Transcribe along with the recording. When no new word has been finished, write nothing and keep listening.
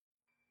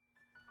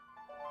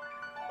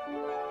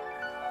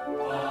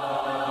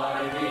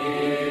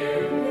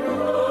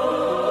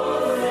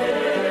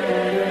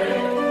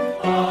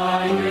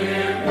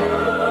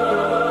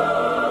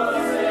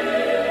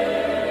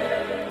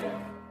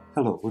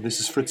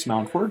this is Fritz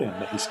Mountford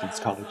and the Hastings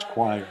College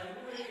Choir.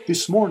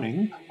 This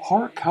morning,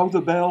 hark how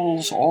the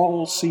bells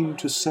all seem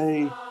to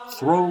say,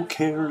 "Throw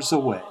cares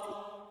away,"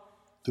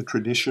 the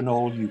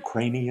traditional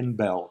Ukrainian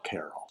bell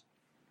carol.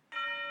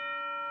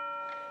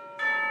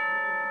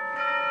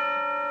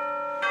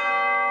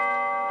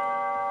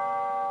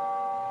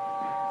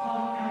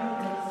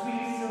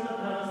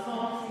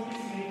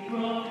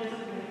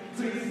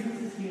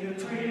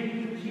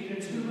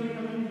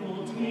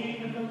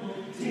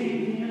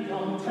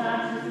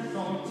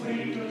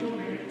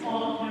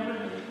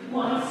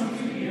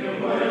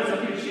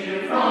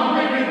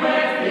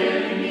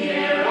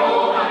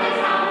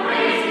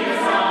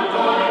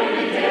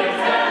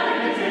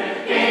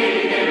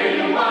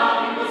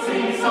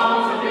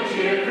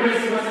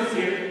 Christmas is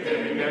here.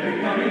 Merry,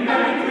 merry, merry,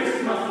 merry.